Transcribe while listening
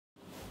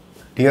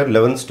Dear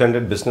 11th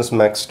standard business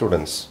maths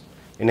students,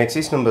 in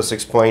exercise number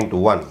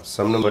 6.1,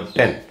 sum number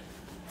 10,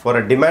 for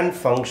a demand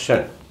function,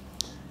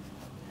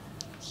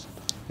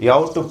 you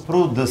have to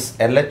prove this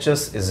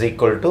LHS is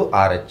equal to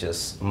RHS.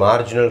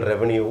 Marginal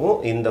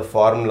revenue in the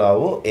formula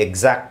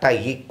exactly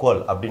equal.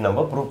 அப்படி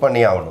நம்ம prove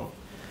பண்ணி ஆகணும்.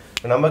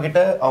 நம்ம கிட்ட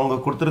அவங்க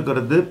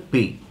கொடுத்திருக்கிறது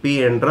P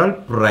என்றால்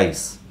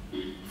price.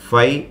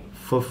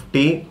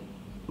 550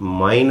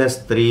 minus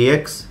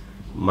 3x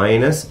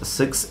minus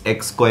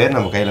 6x square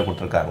நம்ம கையில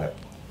கொடுத்திருக்காங்க.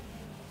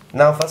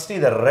 நான் ஃபர்ஸ்ட்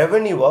இத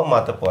ரெவென்யூவா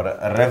மாத்த போறேன்.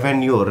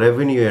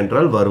 ரெவென்யூ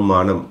என்றால்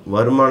வருமானம்.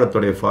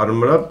 வருமானத்தோட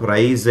ஃபார்முலா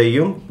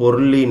பிரைஸையும்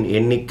பொருளின்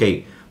எண்ணிக்கை,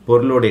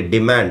 பொருளோட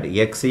டிமாண்ட்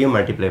x-ஐயும்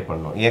மல்டிப்ளை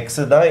பண்ணனும். x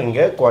தான்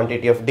இங்க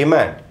குவாண்டிட்டி ஆஃப்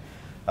டிமாண்ட்.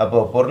 அப்போ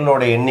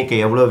பொருளோட எண்ணிக்கை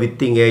எவ்வளவு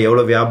வித்தீங்க,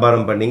 எவ்வளவு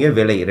வியாபாரம் பண்ணீங்க,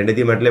 விலை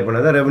ரெண்டுத்தையும் மல்டிப்ளை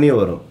பண்ணாதான் ரெவென்யூ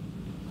வரும்.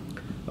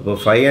 அப்போ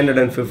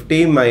 550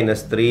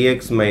 minus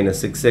 3x minus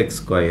 6x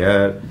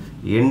square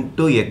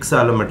into x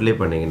ஆல மல்டிப்ளை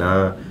பண்ணீங்கன்னா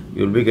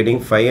you will be getting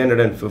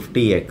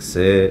 550x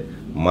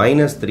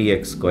minus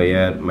 3x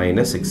square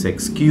minus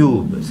 6x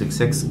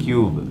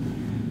cube.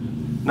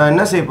 நான்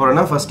என்ன செய்ய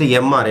போறேன்னா ஃபர்ஸ்ட்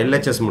MR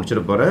LHS முடிச்சிர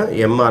போறேன்.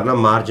 MR னா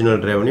marginal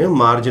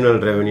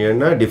revenue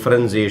னா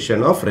differentiation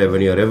of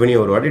revenue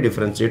ஒரு வாட்டி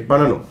differentiate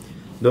பண்ணனும்.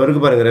 இந்த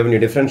வரைக்கும் பாருங்க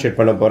revenue differentiate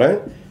பண்ண போறேன்.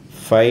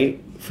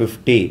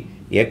 550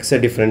 x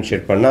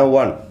differentiate பண்ணா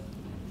 1.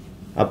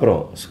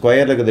 அப்புறம்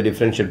ஸ்கொயர்ல இருக்கிறத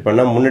differentiate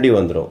பண்ணா முன்னாடி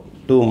வந்துரும்.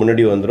 2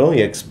 முன்னாடி வந்துரும்.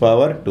 x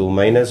power 2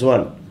 minus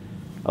 1.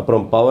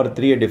 அப்புறம் power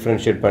 3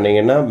 differentiate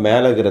பண்ணீங்கன்னா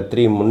மேல இருக்கிற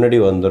 3 முன்னாடி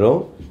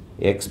வந்துரும்.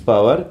 x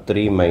power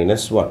 3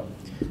 minus 1.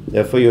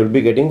 Therefore you will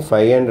be getting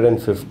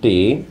 550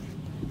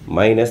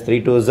 minus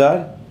 3 2s are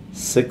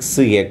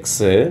 6x.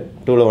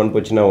 2 ல 1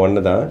 போச்சுனா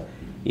 1 தான்.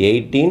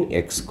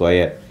 18x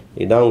square.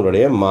 இதான்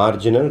உங்களுடைய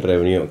marginal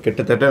revenue.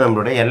 கிட்டத்தட்ட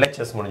நம்மளுடைய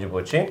LHS முடிஞ்சு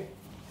போச்சு.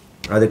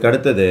 அதுக்கு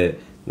அடுத்து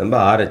நம்ம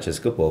RHS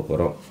க்கு போக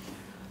போறோம்.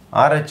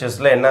 RHS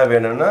ல என்ன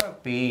வேணும்னா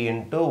P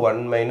into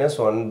 1 minus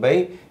 1 by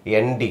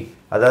ND.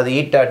 அதாவது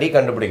eta d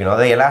கண்டுபிடிக்கணும்.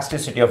 அதாவது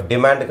elasticity of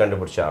demand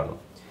கண்டுபிடிச்சாகணும்.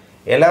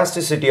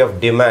 Elasticity of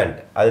demand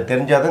அது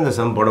தெரிஞ்சாதான் இந்த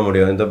சம் போட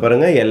முடியும். இந்த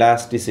பாருங்க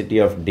elasticity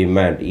of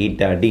demand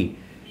eta d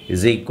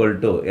is equal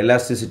to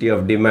elasticity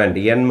of demand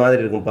n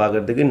மாதிரி இருக்கும்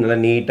பார்க்கிறதுக்கு நல்லா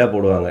நீட்டா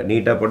போடுவாங்க.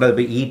 நீட்டா போட்டா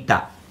அது eta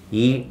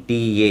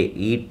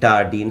eta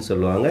d ன்னு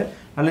சொல்லுவாங்க.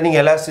 அல்ல நீங்க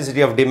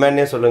elasticity of demand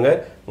னே சொல்லுங்க.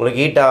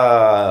 உங்களுக்கு eta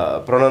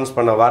ப்ரோனவுன்ஸ்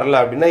பண்ண வரல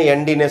அப்படினா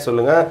nd னே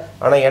சொல்லுங்க.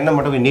 ஆனா n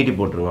மட்டும் நீட்டி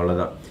போட்டுருங்க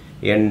அவ்வளவுதான்.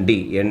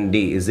 nd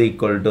is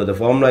equal to the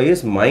formula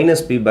is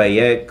minus p by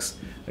x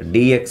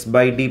dx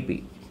by dp.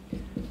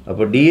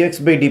 அப்போ dx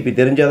by dp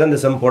தெரிஞ்சாதான் இந்த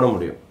சம் போட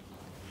முடியும்.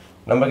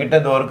 நம்ம கிட்ட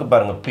இது வரைக்கும்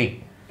பாருங்க p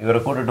இவரை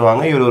கூட்டிட்டு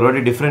வாங்க. இவர ஒரு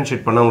வாட்டி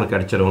டிஃபரன்ஷியேட் பண்ணா உங்களுக்கு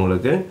கிடைச்சிரும்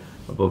உங்களுக்கு.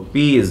 அப்போ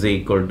p is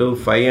equal to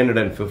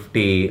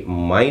 550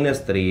 minus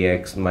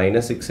 3x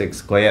minus 6x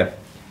square.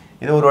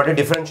 இது ஒரு வாட்டி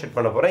டிஃபரன்ஷியேட்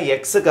பண்ண போறேன்.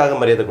 x க்காக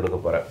மரியாதை கொடுக்க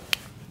போறேன்.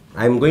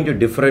 I am going to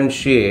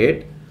differentiate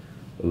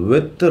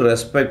with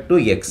respect to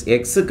x.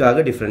 x க்காக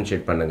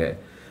டிஃபரன்ஷியேட் பண்ணுங்க.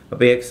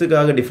 அப்போ x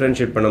க்காக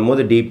டிஃபரன்ஷியேட்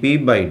பண்ணும்போது dp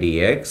by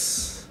dx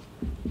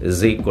is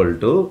equal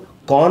to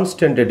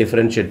constant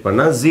differentiate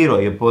பண்ணா 0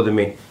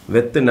 எப்போதுமே.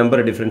 with number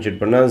differentiate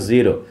பண்ணா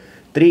 0.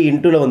 3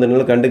 into ல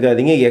வந்தனால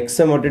கண்டுக்காதீங்க. x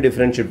மட்டும்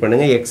differentiate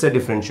பண்ணுங்க. x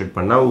differentiate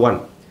பண்ணா 1.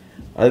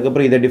 அதுக்கு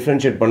அப்புறம் இத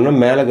differentiate பண்ணா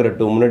மேல இருக்கிற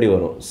 2 முன்னாடி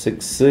வரும்.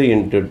 6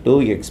 into 2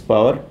 x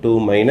power 2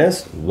 minus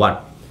 1.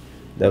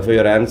 Therefore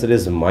your answer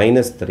is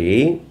minus 3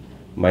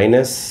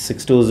 minus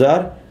 6 2s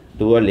are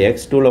 12. x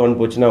 2 ல 1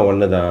 போச்சுனா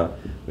 1 தான்.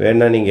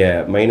 வேணா நீங்க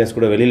மைனஸ்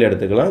கூட வெளியில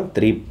எடுத்துக்கலாம்.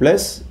 3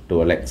 plus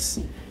 12x.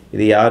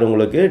 இது யார்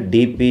உங்களுக்கு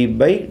dp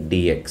by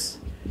dx.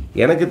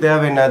 எனக்கு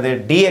தேவை என்னது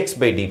dx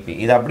by dp.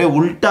 இது அப்படியே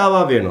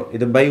உல்டாவா வேணும்.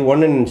 இது by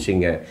 1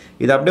 நினைச்சீங்க.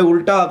 இது அப்படியே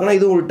உல்டா ஆக்குனா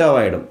இது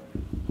உல்டாவாயிடும்.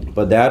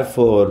 அப்ப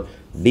therefore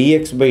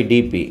dx by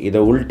dp இத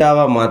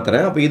உல்டாவா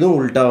மாத்துறேன். அப்ப இதுவும்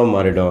உல்டாவா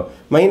மாறிடும்.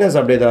 மைனஸ்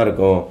அப்படியே தான்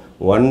இருக்கும்.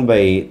 1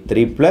 by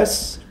 3 plus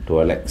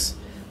 12x.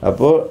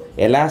 அப்போ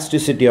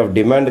elasticity of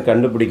demand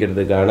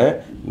கண்டுபிடிக்கிறதுக்கான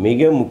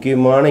மிக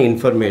முக்கியமான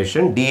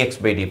இன்ஃபர்மேஷன் dx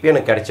by dp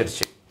எனக்கு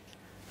கிடைச்சிருச்சு.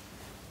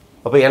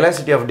 அப்போ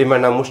elasticity of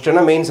demand நான்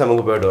முடிச்சிட்டேன்னா மெயின்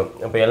சம்முக்கு போய்டும்.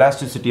 அப்போ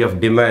elasticity of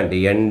demand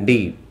nd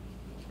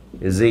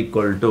is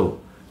equal to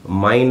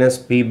minus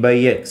p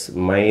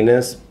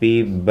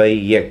by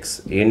x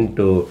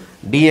into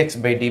dx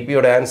by dp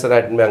ஓட ஆன்சர்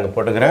அங்க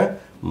போட்டுக்கிறேன்.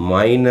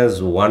 minus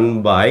 1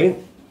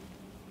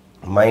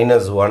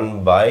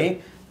 by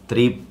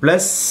 3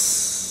 plus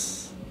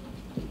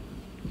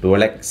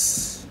 12x.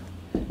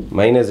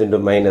 minus into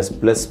minus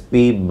plus p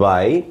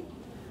by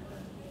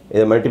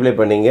இதை மல்டிப்ளை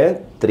பண்ணீங்க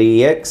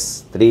 3x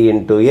 3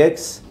 into x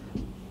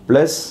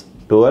plus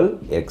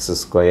 12x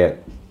square.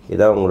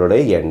 இதான்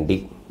உங்களுடைய nd.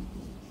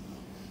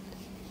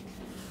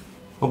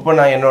 இப்போ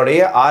நான்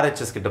என்னுடைய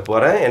RHS கிட்ட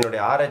போறேன். என்னுடைய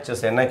RHS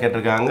என்ன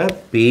கேட்டிருக்காங்க?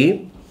 p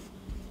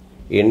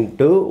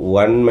into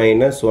 1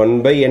 minus 1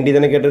 by nd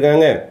தானே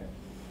கேட்டிருக்காங்க.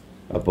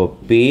 அப்போ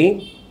p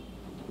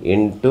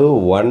into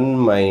 1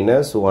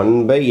 minus 1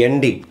 by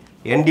nd.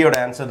 nd ஓட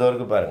ஆன்சர்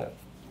இதோ பாருங்க.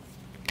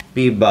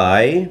 p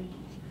by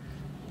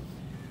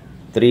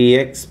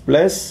 3x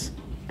plus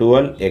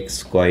 12x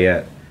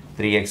square.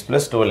 3x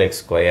plus 12x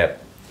square.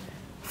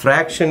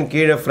 Fraction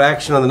கீழே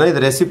fraction வந்தனா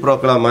இது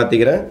reciprocal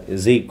மாத்திக்கிறேன்.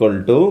 is equal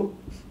to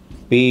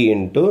p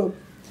into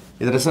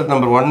இது ரிசல்ட்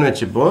நம்பர் 1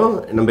 வச்சுப்போம்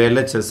நம்ம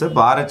LHS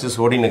இப்போ RHS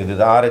ஓடின்னு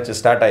இருக்குது RHS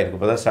ஸ்டார்ட் ஆகிருக்கு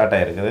இப்போ தான் ஸ்டார்ட்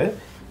ஆகிருக்குது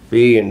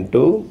P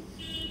into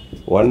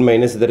 1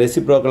 minus இது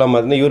ரெசிப்ரோக்கலாக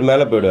மாற்றினா இவர்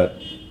மேலே போயிடுவார்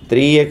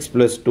 3x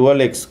plus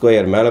 12x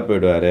square மேலே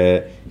போயிடுவார்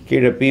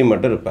கீழே P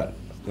மட்டும் இருப்பார்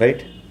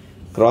right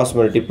cross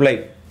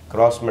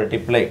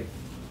multiply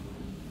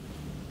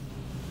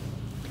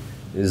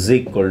is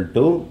equal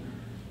to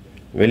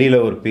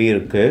வெளியில் ஒரு P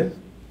இருக்குது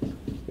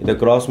இதை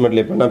cross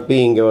multiply பண்ணால்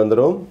P இங்கே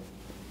வந்துடும்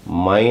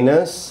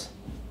minus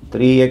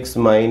 3x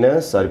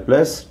minus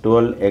plus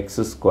 12x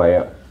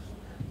square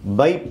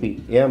by P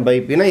ஏன் by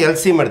P னா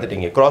LCM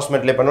எடுத்துட்டீங்க cross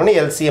multiply பண்ணோன்னே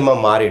LCM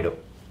மாறிடும்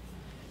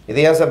இது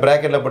ஏன் சார்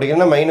ப்ராக்கெட்டில்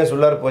போட்டிங்கன்னா மைனஸ்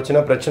உள்ளார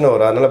போச்சுன்னா பிரச்சனை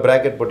வரும் அதனால்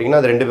ப்ராக்கெட் போட்டிங்கன்னா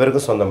அது ரெண்டு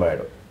பேருக்கும்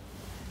சொந்தமாகிடும்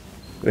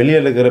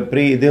வெளியில் இருக்கிற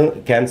P இது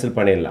கேன்சல்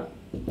பண்ணிடலாம்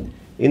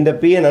இந்த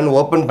Pயை நான்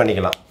ஓப்பன்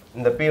பண்ணிக்கலாம்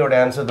இந்த Pயோட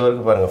ஆன்சர் இது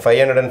வரைக்கும் பாருங்கள்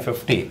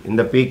 550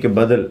 இந்த Pக்கு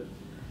பதில்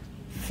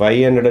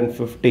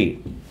 550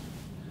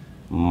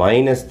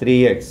 minus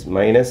 3x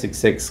minus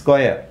 6x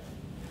square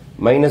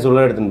minus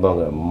உள்ள எடுத்துன்னு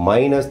போங்க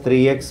minus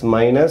 3x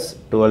minus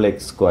 12x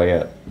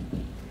square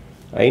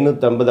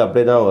 550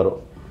 அப்படியே தான் வரும்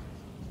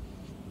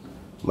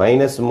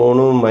minus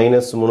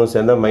 3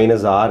 சேர்ந்தா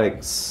minus 6x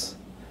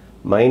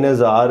minus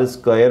 6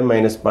 square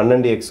minus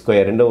 12x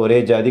square ரெண்டும் ஒரே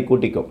ஜாதி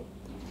கூட்டிக்கும்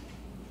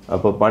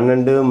அப்போ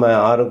 12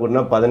 6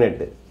 கூட்டினா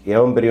 18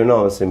 எவன் பெரியவனோ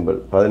அவன் சிம்பிள்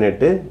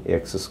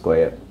 18x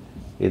square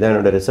இதான்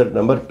என்னோட ரிசல்ட்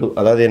நம்பர் 2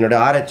 அதாவது என்னோட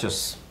RHS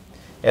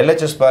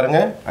LHS பாருங்க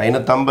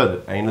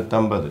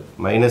 550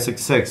 minus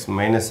 6x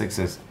minus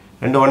 6x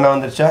ரெண்டு ஒன்றா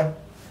வந்துருச்சா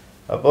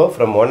அப்போ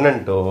from 1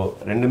 and 2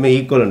 ரெண்டுமே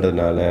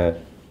ஈக்குவல்ன்றதுனால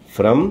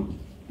from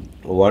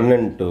 1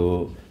 and 2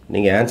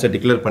 நீங்கள் ஆன்சர்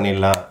டிக்ளேர்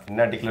பண்ணிடலாம்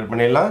என்ன டிக்ளேர்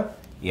பண்ணிடலாம்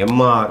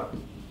MR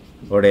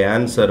ஓடைய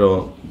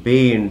ஆன்சரும் P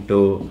into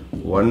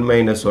 1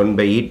 minus 1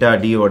 by eta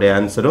D ஓடைய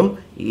ஆன்சரும்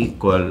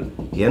ஈக்குவல்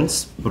hence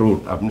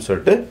proved அப்படின்னு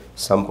சொல்லிட்டு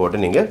சம்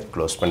போட்டு நீங்கள்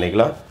க்ளோஸ்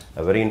பண்ணிக்கலாம்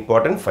a very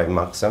important 5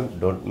 mark sum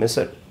don't miss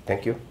it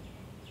thank you